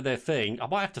and do their thing. I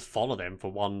might have to follow them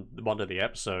for one of the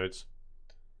episodes.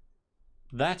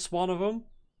 That's one of them.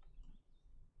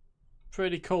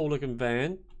 Pretty cool looking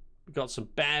van. We've got some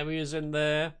barriers in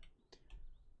there.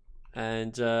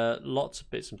 And lots of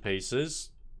bits and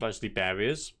pieces. Mostly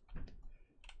barriers.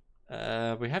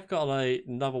 We have got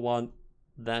another one.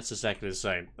 That's exactly the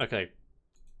same. Okay.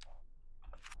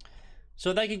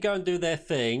 So they can go and do their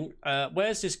thing.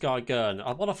 Where's this guy going?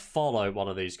 I want to follow one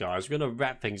of these guys. We're going to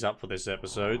wrap things up for this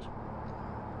episode.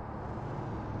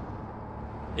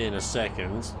 In a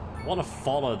second. I want to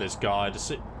follow this guy to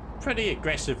see. Pretty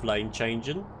aggressive lane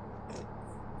changing.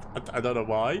 I don't know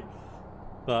why.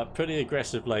 But pretty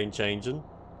aggressive lane changing.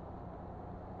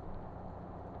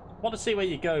 Want to see where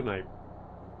you go, mate.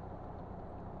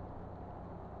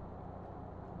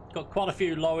 Got quite a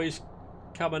few lorries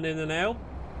coming in and out.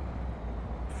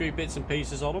 A few bits and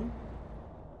pieces on them.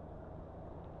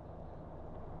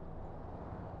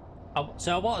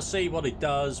 So I want to see what he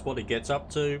does, what he gets up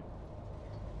to.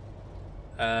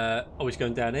 Oh, he's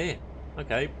going down here.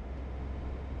 Okay.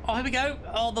 Oh, here we go.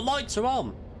 Oh, the lights are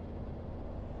on.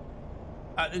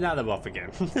 Now they're off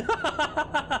again.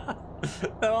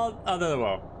 They're on. Oh, no, they're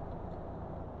off.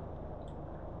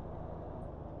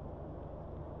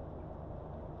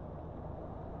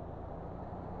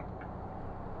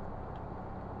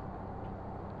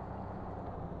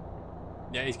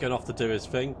 Yeah, he's going off to do his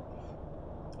thing.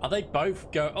 Are they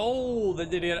both go? Oh, they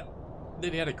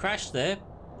nearly had a crash there.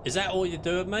 Is that all you're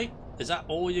doing, mate? Is that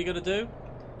all you're gonna do?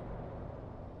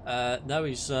 No,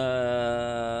 he's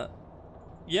yeah,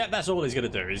 that's all he's gonna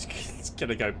do. He's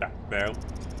gonna go back now.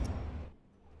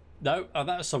 No, oh,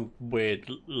 that was some weird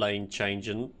lane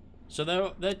changing. So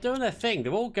they're doing their thing.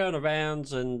 They're all going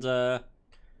around and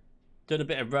doing a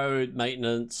bit of road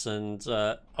maintenance and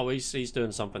oh, he's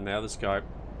doing something now. This guy,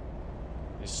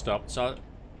 he's stopped. So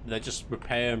they're just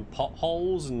repairing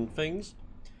potholes and things.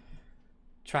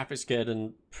 Traffic's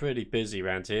getting pretty busy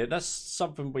around here. That's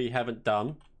something we haven't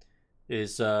done,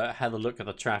 is have a look at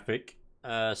the traffic.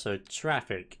 So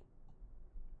traffic.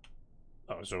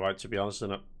 Oh, it's alright, to be honest,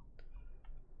 isn't it?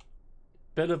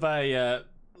 Bit of a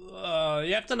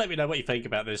you have to let me know what you think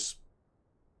about this.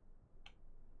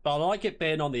 But I like it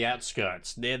being on the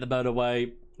outskirts, near the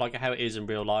motorway, like how it is in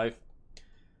real life.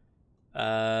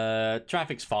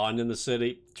 Traffic's fine in the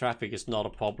city. Traffic is not a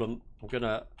problem. I'm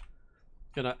gonna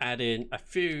add in a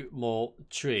few more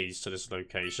trees to this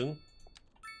location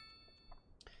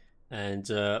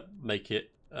and make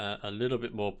it a little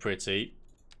bit more pretty.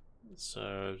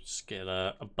 So just get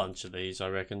a bunch of these, I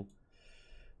reckon.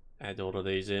 Add all of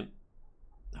these in.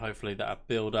 Hopefully that'll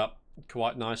build up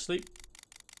quite nicely.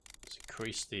 Let's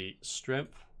increase the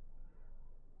strength.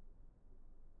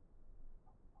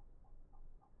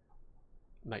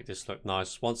 Make this look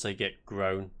nice once they get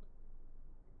grown.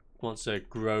 Once they're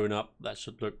grown up, that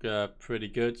should look pretty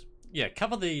good. Yeah,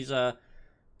 cover these,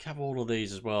 cover all of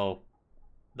these as well.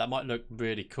 That might look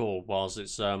really cool whilst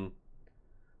it's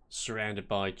surrounded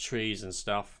by trees and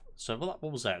stuff. So what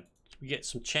was that? We get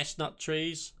some chestnut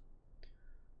trees.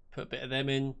 Put a bit of them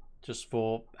in just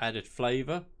for added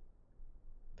flavour.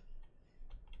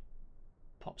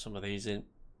 Pop some of these in.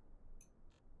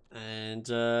 And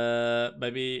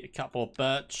maybe a couple of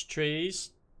birch trees.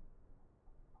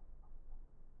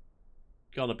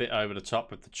 Gone a bit over the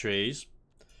top with the trees.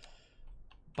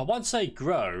 But once they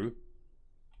grow,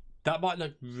 that might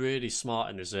look really smart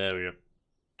in this area.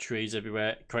 Trees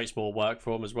everywhere. It creates more work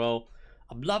for them as well.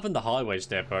 I'm loving the highways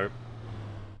depot.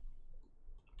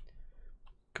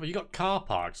 Come on, you got car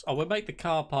parks. Oh, we'll make the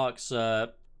car parks... Oh,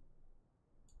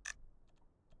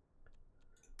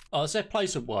 it's their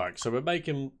place of work. So we'll make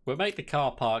the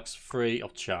car parks free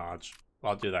of charge.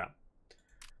 I'll do that.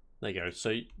 There you go. So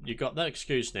you got that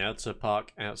excuse now to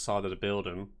park outside of the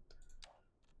building.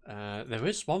 There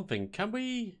is one thing. Can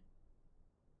we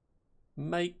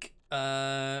make...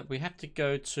 we have to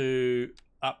go to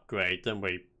upgrade, don't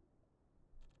we?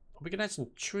 Are we going to add some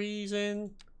trees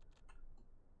in?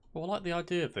 Well, I like the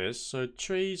idea of this. So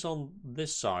trees on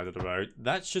this side of the road.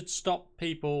 That should stop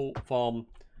people from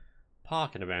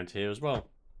parking around here as well.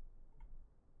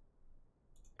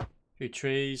 A few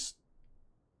trees.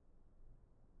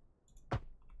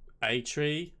 A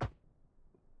tree.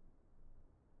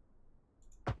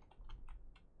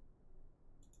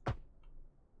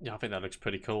 Yeah, I think that looks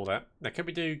pretty cool, that. Now, can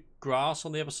we do grass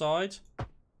on the other side?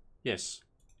 Yes.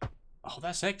 Oh,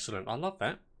 that's excellent. I love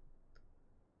that.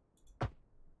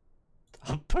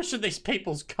 I'm pushing these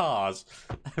people's cars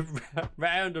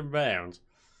round and round.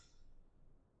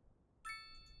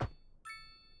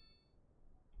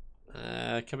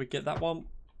 Can we get that one?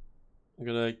 I'm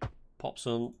going to pop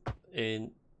some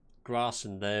in grass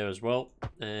in there as well.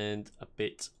 And a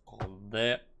bit on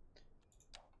there.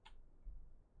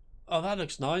 Oh, that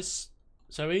looks nice.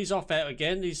 So he's off out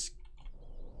again. He's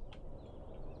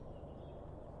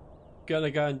going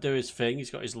to go and do his thing.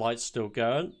 He's got his lights still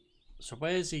going. So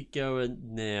where's he going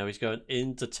now? He's going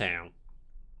into town.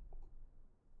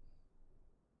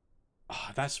 Oh,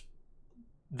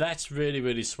 that's really,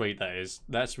 really sweet, that is.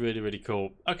 That's really, really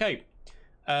cool. Okay.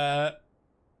 I'll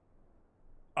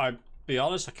be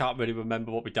honest, I can't really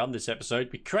remember what we've done this episode.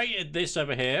 We created this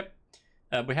over here.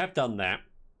 We have done that.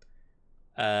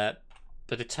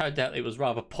 But it turned out it was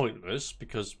rather pointless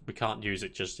because we can't use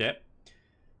it just yet.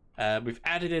 We've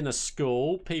added in a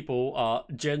school. People are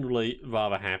generally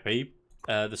rather happy.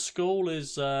 The school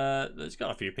is it's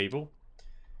got a few people.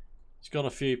 It's got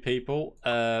a few people.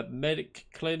 Medic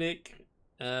clinic,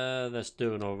 that's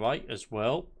doing all right as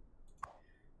well.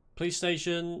 Police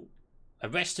station,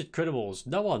 arrested criminals,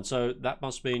 no one. So that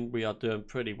must mean we are doing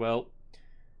pretty well.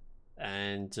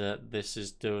 And this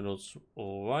is doing us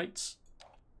all right.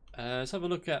 Let's have a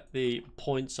look at the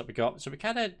points that we got. So we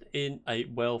can add in a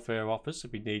welfare office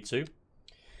if we need to.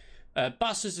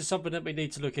 Buses is something that we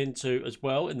need to look into as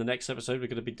well. In the next episode, we're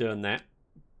going to be doing that.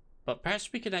 But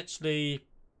perhaps we can actually...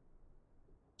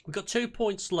 We've got 2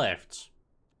 points left.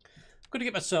 I'm going to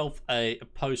get myself a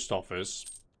post office.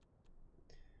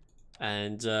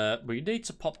 And we need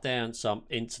to pop down some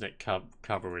internet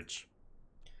coverage.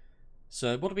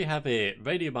 So what do we have here?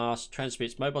 Radio mast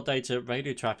transmits mobile data,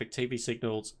 radio traffic, TV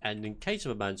signals, and in case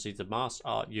of emergency, the masts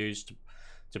are used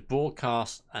to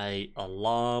broadcast a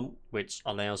alarm, which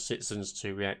allows citizens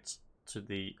to react to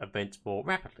the event more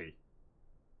rapidly.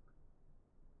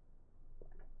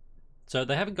 So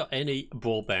they haven't got any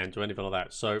broadband or anything like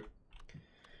that. So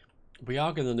we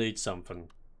are going to need something.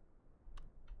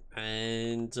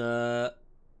 And I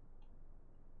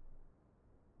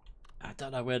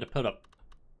don't know where to put it.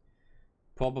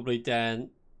 Probably down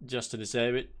just in this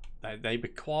area. They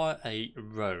require a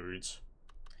road.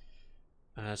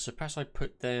 So perhaps I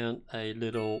put down a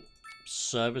little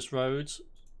service road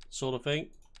sort of thing.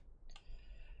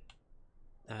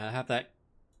 Have that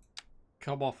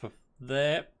come off of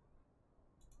there.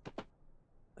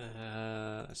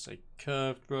 Let's say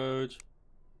curved road.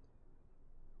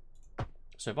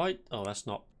 So if I... Oh, that's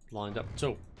not lined up at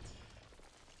all.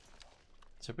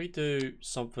 So if we do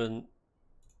something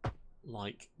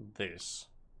like this.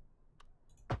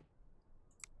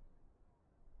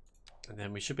 And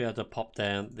then we should be able to pop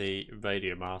down the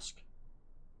radio mask.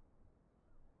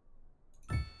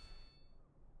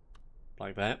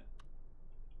 Like that.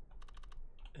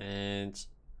 And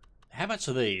how much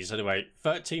are these anyway?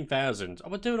 13,000.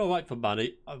 We're doing alright for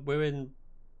money. We're in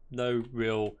no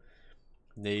real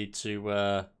need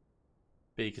to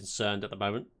be concerned at the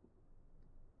moment.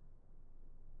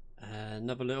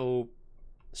 Another little...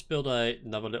 Let's build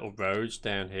another little road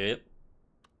down here.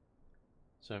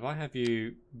 So if I have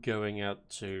you going out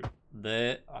to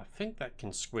there, I think that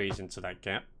can squeeze into that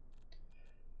gap.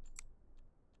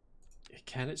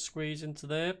 Can it squeeze into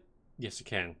there? Yes, it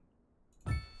can.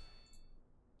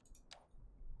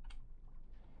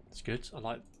 That's good. I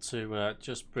like to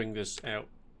just bring this out.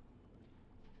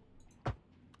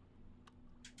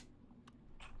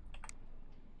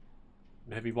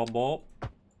 Maybe one more.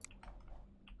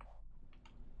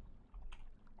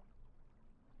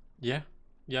 Yeah,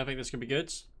 I think this could be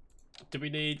good. Do we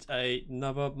need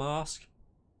another mask?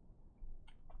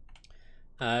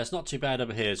 It's not too bad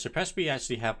over here. So perhaps we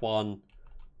actually have one.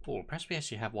 Oh, perhaps we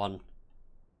actually have one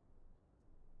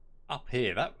up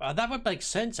here. That would make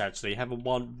sense actually, having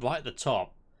one right at the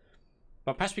top.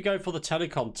 But perhaps we go for the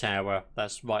telecom tower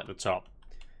that's right at the top,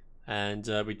 and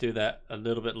we do that a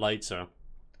little bit later.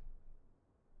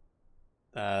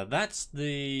 That's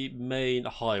the main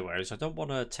highway, so I don't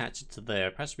want to attach it to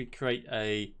there. Perhaps we create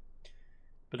a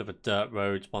bit of a dirt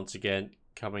road once again,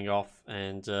 coming off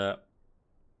and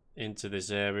into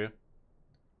this area.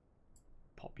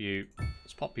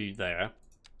 Let's pop you there.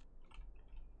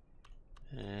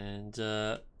 And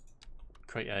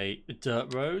create a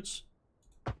dirt road.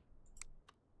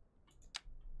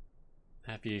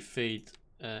 Have you feed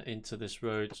into this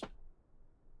road.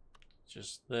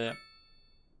 Just there.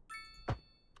 I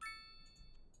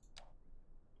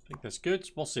think that's good.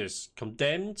 What's this?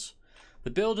 Condemned. The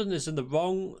building is in the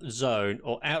wrong zone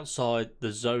or outside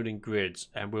the zoning grids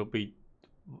and will be...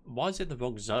 Why is it the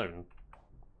wrong zone?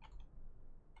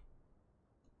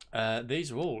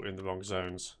 These are all in the wrong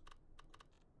zones.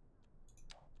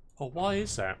 Oh, why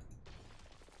is that?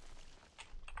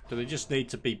 Do they just need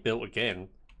to be built again?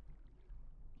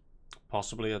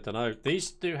 Possibly, I don't know.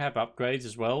 These do have upgrades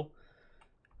as well.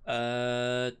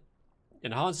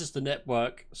 Enhances the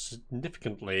network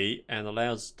significantly and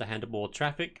allows to handle more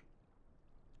traffic.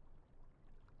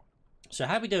 So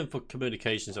how are we doing for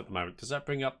communications at the moment? Does that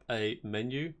bring up a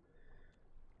menu?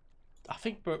 I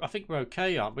think we're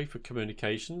okay, aren't we, for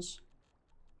communications?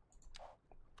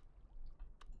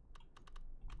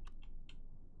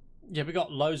 Yeah, we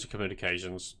got loads of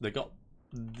communications. They got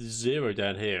 0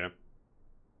 down here.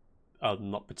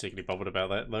 I'm not particularly bothered about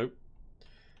that though.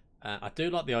 I do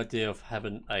like the idea of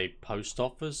having a post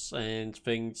office and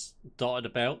things dotted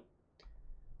about.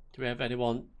 Do we have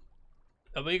anyone?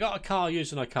 We got a car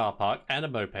using a car park and a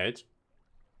moped.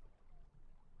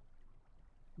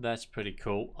 That's pretty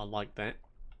cool. I like that.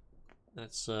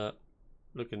 That's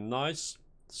looking nice.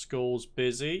 School's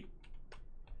busy.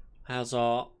 How's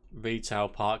our retail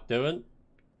park doing?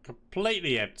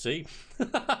 Completely empty.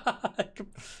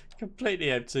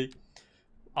 Completely empty.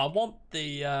 I want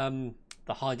the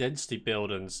high density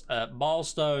buildings.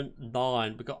 Milestone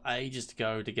 9. We've got ages to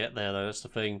go to get there though. That's the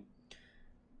thing.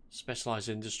 Specialized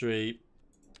industry.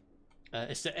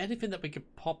 Is there anything that we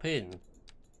could pop in?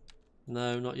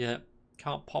 No, not yet.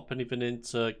 Can't pop anything in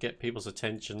to get people's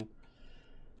attention.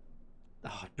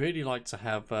 Oh, I'd really like to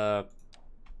have I've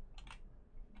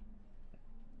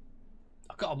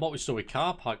got a multi-story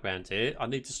car park around here. I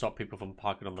need to stop people from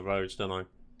parking on the roads, don't I?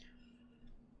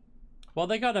 Well,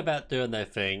 they're going about doing their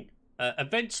thing.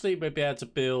 Eventually, we'll be able to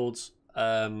build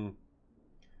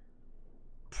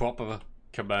proper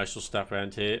commercial stuff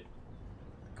around here.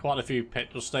 Quite a few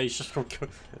petrol stations.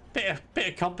 bit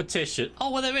of competition. Oh,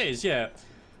 well, there is, yeah.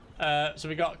 So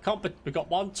we got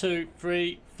 1, 2,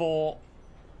 3, 4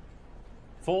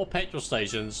 petrol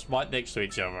stations right next to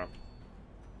each other.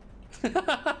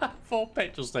 4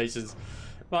 petrol stations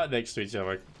right next to each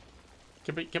other.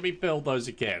 Can we build those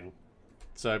again?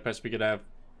 So perhaps we could have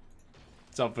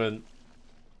something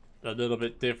a little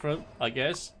bit different, I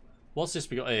guess. What's this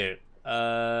we got here?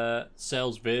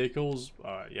 Sells vehicles.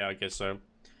 Alright, yeah, I guess so.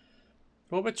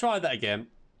 Well, we'll try that again.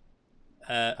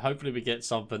 Hopefully we get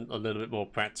something a little bit more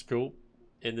practical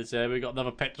in this area. We've got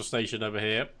another petrol station over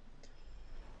here.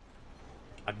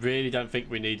 I really don't think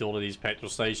we need all of these petrol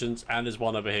stations. And there's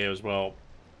one over here as well.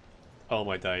 Oh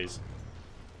my days.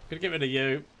 Gonna get rid of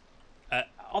you.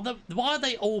 Why are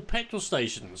they all petrol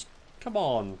stations? Come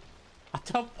on. I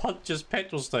don't want just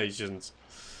petrol stations.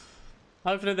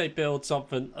 Hopefully they build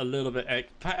something a little bit...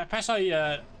 Perhaps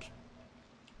I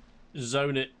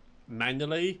zone it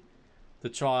manually to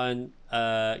try and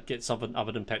get something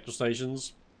other than petrol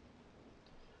stations.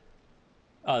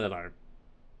 I don't know.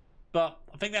 But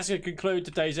I think that's going to conclude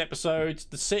today's episode.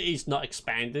 The city's not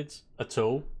expanded at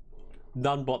all.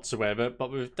 None whatsoever.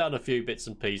 But we've done a few bits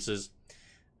and pieces.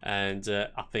 And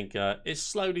I think it's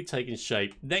slowly taking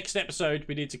shape. Next episode,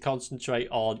 we need to concentrate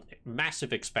on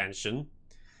massive expansion.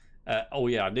 Oh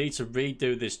yeah, I need to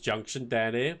redo this junction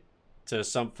down here to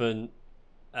something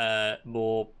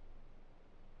more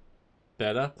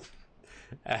better.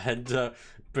 And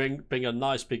bring a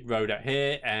nice big road out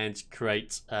here and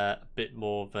create a bit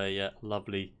more of a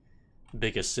lovely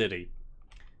bigger city.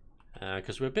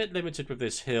 Because we're a bit limited with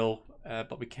this hill,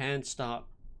 but we can start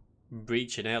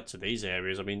reaching out to these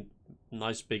areas. I mean,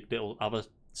 nice big little other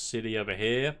city over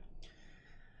here.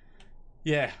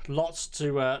 Yeah, lots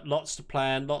to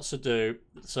plan, lots to do.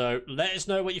 So let us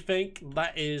know what you think.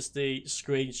 That is the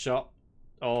screenshot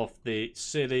of the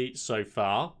city so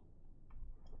far.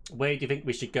 Where do you think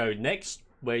we should go next?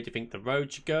 Where do you think the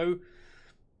road should go?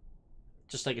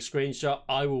 Just take a screenshot.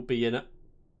 I will be in it.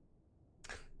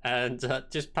 And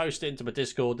just post it into my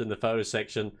Discord in the photo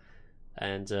section.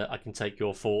 And I can take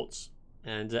your thoughts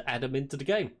and add them into the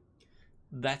game.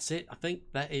 That's it. I think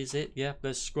that is it. Yeah,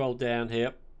 let's scroll down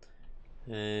here.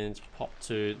 And pop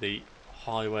to the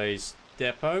highways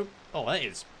depot. Oh, that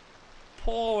is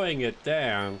pouring it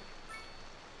down.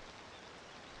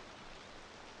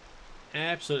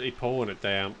 Absolutely pouring it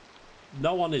down.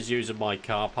 No one is using my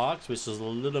car parks, which is a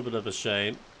little bit of a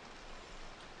shame.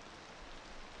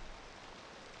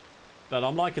 But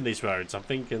I'm liking these roads. I'm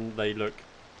thinking they look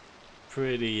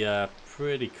pretty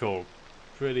cool.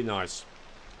 Pretty nice.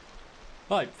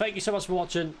 Right, thank you so much for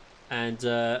watching. And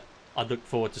I look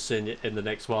forward to seeing you in the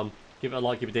next one. Give it a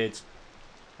like if you did.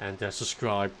 And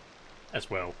subscribe as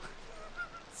well.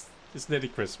 It's nearly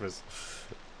Christmas.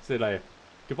 See you later.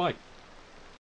 Goodbye.